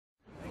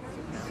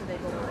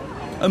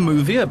A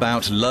movie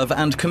about love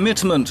and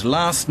commitment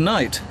last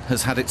night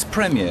has had its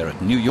premiere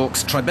at New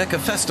York's Tribeca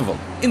Festival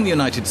in the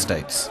United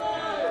States.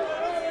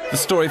 The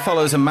story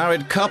follows a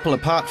married couple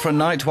apart for a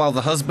night while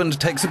the husband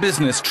takes a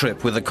business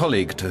trip with a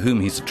colleague to whom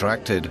he's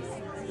attracted.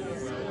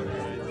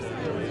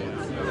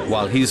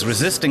 While he's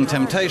resisting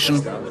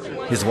temptation,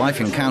 his wife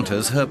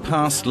encounters her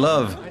past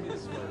love.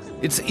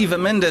 It's Eva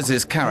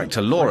Mendes'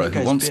 character, Laura,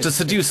 who wants to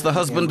seduce the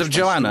husband of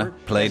Joanna,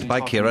 played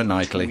by Kiera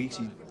Knightley.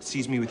 She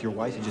sees me with your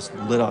wife and just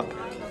lit up.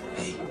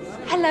 Hey.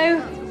 Hello.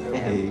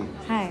 Hey.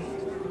 Hi.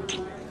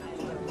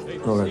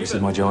 Laura, this is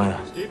my Joanna.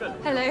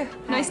 Hello.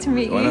 Nice to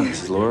meet Joanna, you.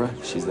 this is Laura.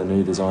 She's the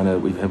new designer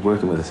we've had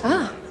working with us.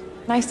 Ah,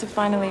 nice to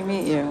finally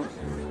meet you.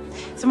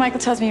 So Michael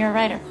tells me you're a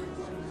writer.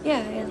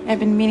 Yeah. I've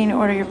been meaning to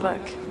order your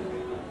book.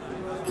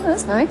 Oh,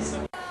 that's nice.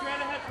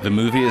 The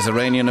movie is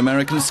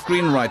Iranian-American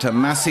screenwriter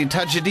Massy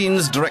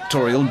Tadjedin's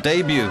directorial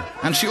debut,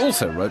 and she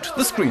also wrote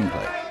the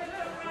screenplay.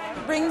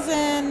 It brings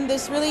in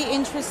this really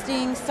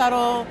interesting,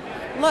 subtle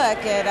look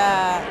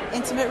at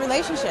intimate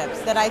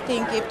relationships that I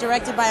think if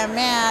directed by a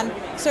man,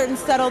 certain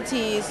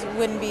subtleties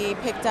wouldn't be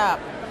picked up.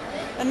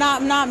 I'm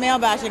not male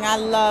bashing, I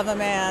love a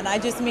man. I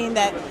just mean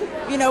that,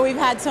 you know, we've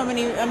had so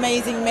many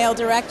amazing male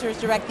directors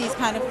direct these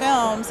kind of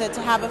films that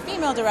to have a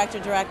female director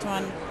direct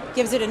one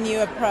gives it a new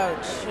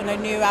approach and a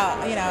new,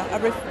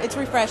 it's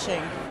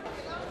refreshing.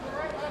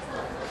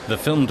 The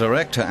film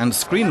director and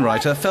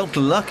screenwriter felt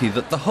lucky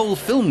that the whole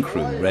film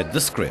crew read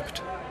the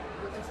script.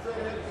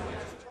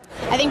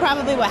 I think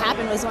probably what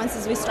happened was once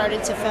as we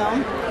started to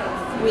film,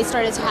 we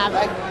started to have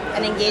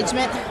an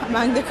engagement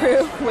among the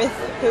crew with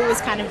who was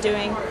kind of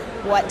doing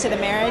what to the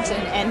marriage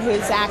and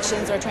whose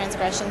actions or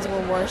transgressions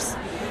were worse.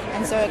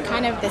 And so it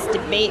kind of, this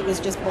debate was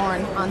just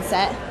born on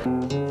set.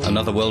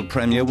 Another world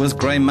premiere was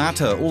Grey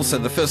Matter, also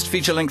the first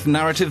feature-length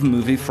narrative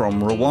movie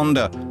from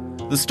Rwanda.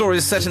 The story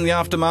is set in the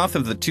aftermath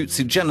of the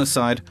Tutsi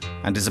genocide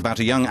and is about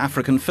a young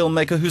African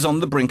filmmaker who's on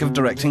the brink of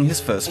directing his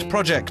first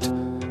project.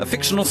 A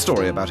fictional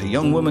story about a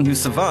young woman who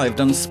survived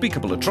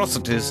unspeakable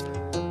atrocities,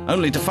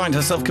 only to find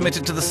herself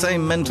committed to the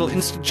same mental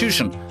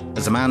institution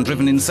as a man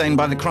driven insane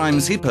by the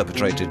crimes he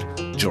perpetrated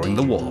during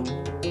the war.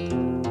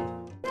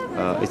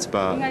 It's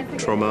about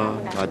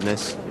trauma,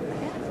 madness.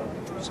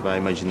 It's about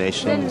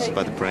imagination. It's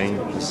about the brain,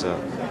 as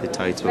the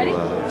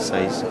title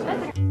says.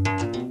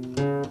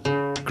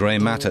 Grey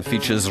Matter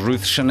features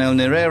Ruth Chanel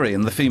Nyerere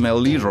in the female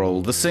lead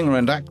role. The singer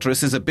and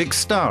actress is a big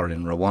star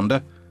in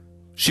Rwanda.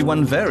 She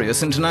won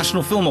various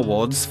international film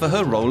awards for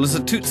her role as a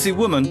Tutsi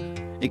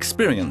woman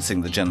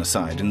experiencing the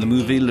genocide in the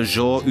movie Le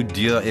jour où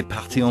Dieu est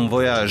parti en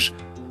voyage,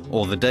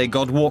 or The Day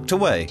God Walked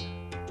Away,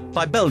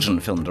 by Belgian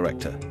film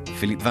director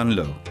Philippe Van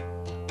Loo.